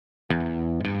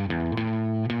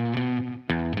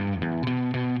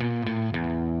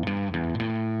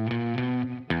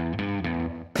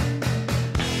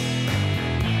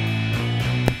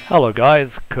Hello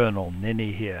guys, Col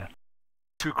Ninny here.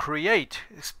 To create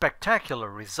spectacular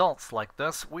results like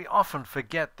this, we often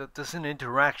forget that there's an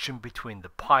interaction between the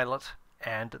pilot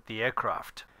and the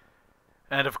aircraft.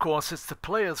 And of course, it's the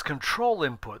player's control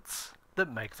inputs that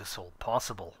make this all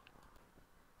possible.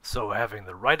 So having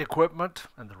the right equipment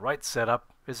and the right setup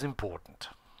is important.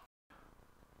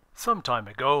 Some time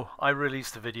ago, I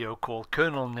released a video called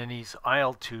Col Ninny's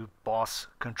IL-2 Boss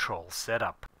Control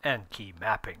Setup and Key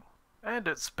Mapping. And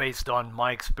it's based on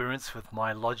my experience with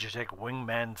my Logitech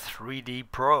Wingman 3D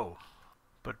Pro.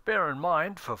 But bear in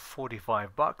mind, for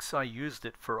 45 bucks I used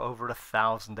it for over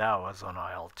 1,000 hours on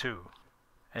IL-2.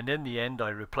 And in the end I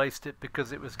replaced it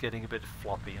because it was getting a bit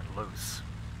floppy and loose.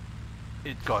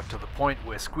 It got to the point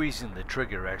where squeezing the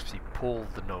trigger actually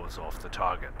pulled the nose off the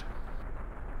target.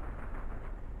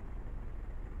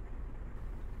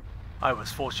 I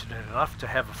was fortunate enough to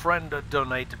have a friend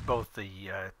donate both the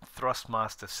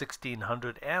Thrustmaster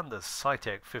 1600 and the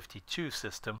Saitek 52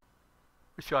 system,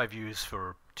 which I've used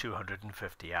for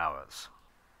 250 hours.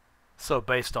 So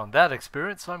based on that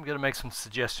experience, I'm going to make some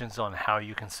suggestions on how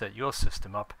you can set your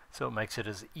system up so it makes it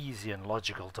as easy and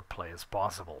logical to play as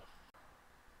possible.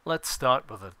 Let's start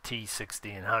with a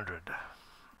T1600.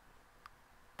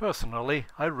 Personally,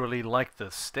 I really like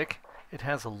this stick. It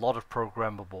has a lot of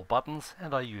programmable buttons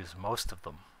and I use most of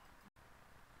them.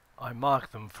 I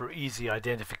mark them for easy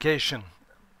identification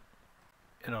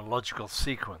in a logical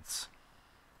sequence,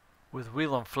 with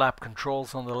wheel and flap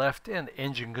controls on the left and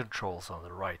engine controls on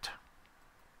the right.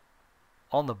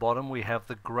 On the bottom we have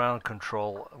the ground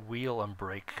control wheel and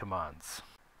brake commands.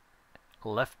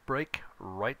 Left brake,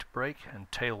 right brake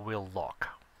and tail wheel lock.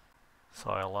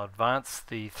 So I'll advance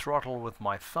the throttle with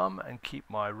my thumb and keep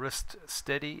my wrist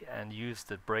steady and use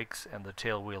the brakes and the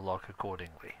tail wheel lock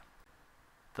accordingly.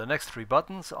 The next three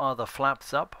buttons are the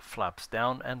flaps up, flaps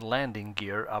down and landing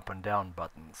gear up and down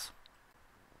buttons.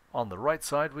 On the right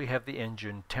side we have the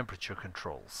engine temperature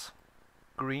controls.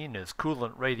 Green is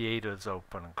coolant radiators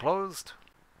open and closed.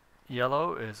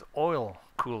 Yellow is oil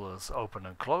coolers open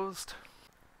and closed.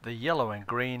 The yellow and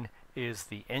green is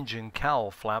the engine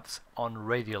cowl flaps on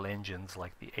radial engines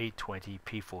like the A20,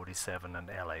 P47 and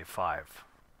LA5.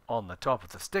 On the top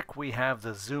of the stick we have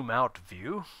the zoom out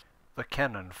view, the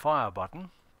cannon fire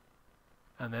button,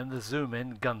 and then the zoom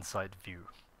in gun sight view.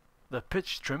 The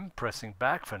pitch trim pressing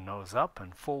back for nose up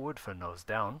and forward for nose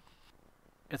down.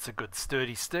 It's a good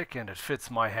sturdy stick and it fits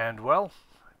my hand well.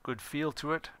 Good feel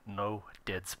to it, no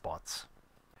dead spots.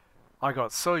 I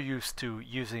got so used to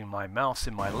using my mouse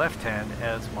in my left hand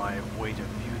as my way to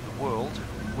view the world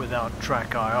without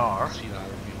track IR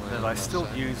that I still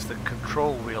use the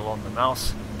control wheel on the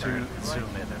mouse to zoom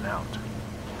in and out.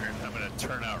 I'm going to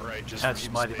turn out right just as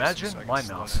you might imagine, my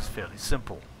mouse is fairly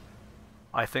simple.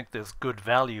 I think there's good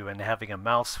value in having a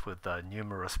mouse with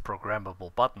numerous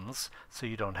programmable buttons so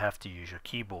you don't have to use your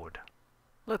keyboard.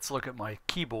 Let's look at my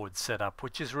keyboard setup,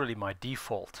 which is really my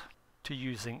default to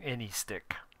using any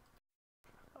stick.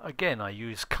 Again, I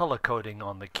use color coding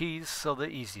on the keys so they're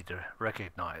easy to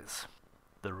recognize.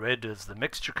 The red is the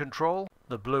mixture control,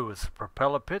 the blue is the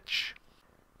propeller pitch,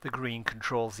 the green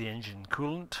controls the engine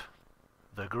coolant,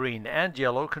 the green and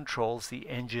yellow controls the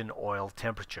engine oil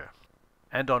temperature,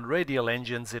 and on radial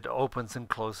engines it opens and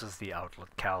closes the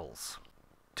outlet cowls.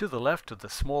 To the left are the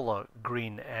smaller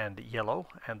green and yellow,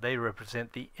 and they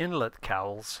represent the inlet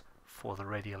cowls for the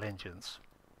radial engines.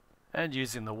 And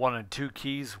using the 1 and 2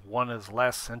 keys, 1 is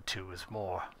less and 2 is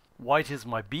more. White is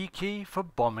my B key for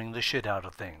bombing the shit out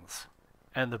of things.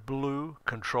 And the blue,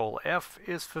 Control F,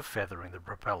 is for feathering the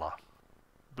propeller.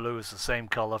 Blue is the same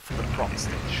color for the prop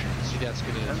stitch.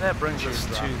 And that brings us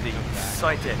to the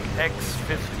Saitek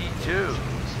X52.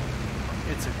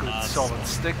 It's a good solid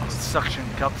stick with suction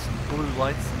cups and blue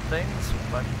lights and things,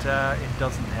 but it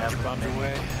doesn't have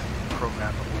many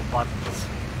programmable buttons.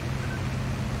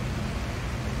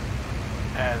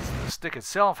 As the stick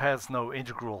itself has no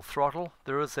integral throttle,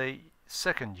 there is a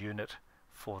second unit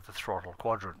for the throttle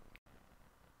quadrant.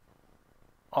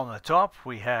 On the top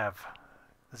we have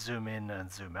zoom in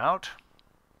and zoom out.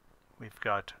 We've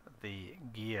got the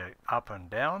gear up and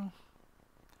down.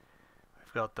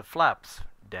 We've got the flaps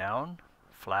down,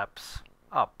 flaps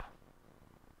up.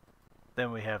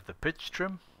 Then we have the pitch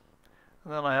trim,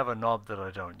 and then I have a knob that I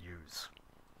don't use.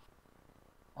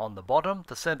 On the bottom,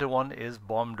 the center one is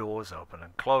bomb doors open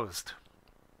and closed.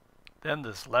 Then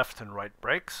there's left and right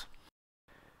brakes.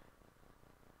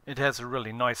 It has a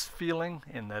really nice feeling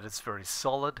in that it's very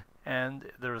solid,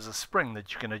 and there is a spring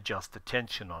that you can adjust the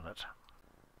tension on it.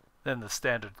 Then the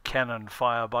standard cannon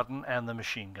fire button and the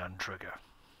machine gun trigger.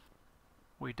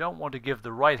 We don't want to give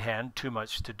the right hand too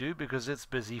much to do because it's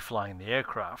busy flying the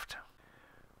aircraft.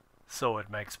 So it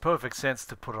makes perfect sense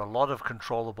to put a lot of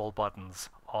controllable buttons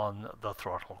on the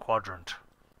throttle quadrant.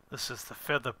 This is the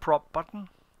feather prop button.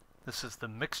 This is the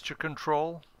mixture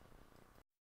control.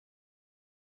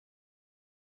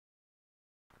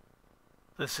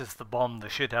 This is the bomb the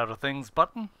shit out of things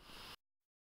button.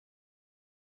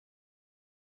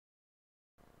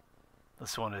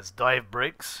 This one is dive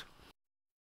brakes.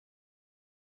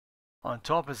 On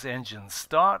top is engine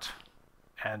start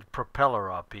and propeller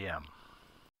RPM.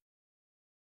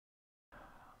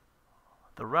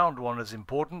 The round one is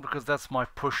important because that's my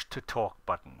push to talk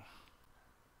button.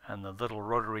 And the little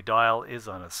rotary dial is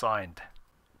unassigned,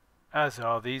 as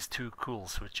are these two cool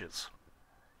switches.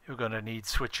 You're going to need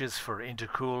switches for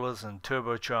intercoolers and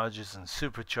turbochargers and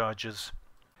superchargers,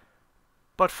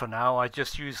 but for now I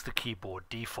just use the keyboard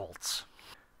defaults.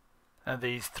 And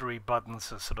these three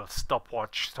buttons are sort of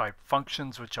stopwatch type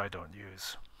functions which I don't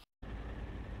use.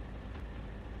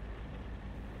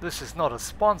 This is not a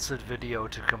sponsored video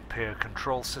to compare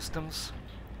control systems.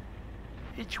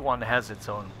 Each one has its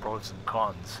own pros and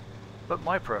cons, but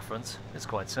my preference is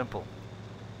quite simple.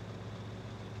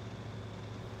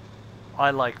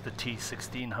 I like the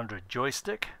T1600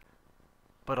 joystick,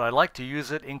 but I like to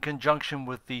use it in conjunction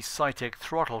with the Saitek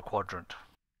throttle quadrant.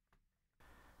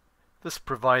 This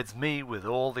provides me with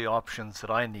all the options that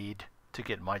I need to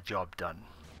get my job done.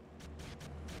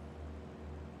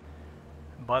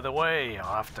 By the way,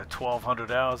 after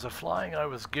 1200 hours of flying, I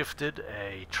was gifted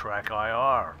a Track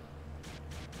IR.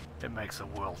 It makes a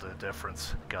world of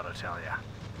difference, gotta tell ya.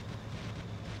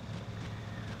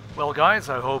 Well guys,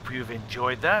 I hope you've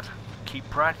enjoyed that. Keep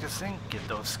practicing, get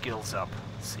those skills up.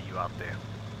 See you out there.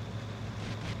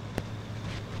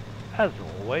 As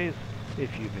always,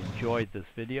 if you've enjoyed this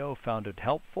video, found it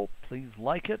helpful, please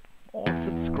like it or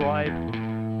subscribe.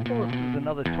 Or if there's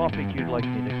another topic you'd like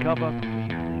me to cover,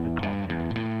 please leave a comment.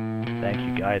 Thank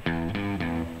you guys.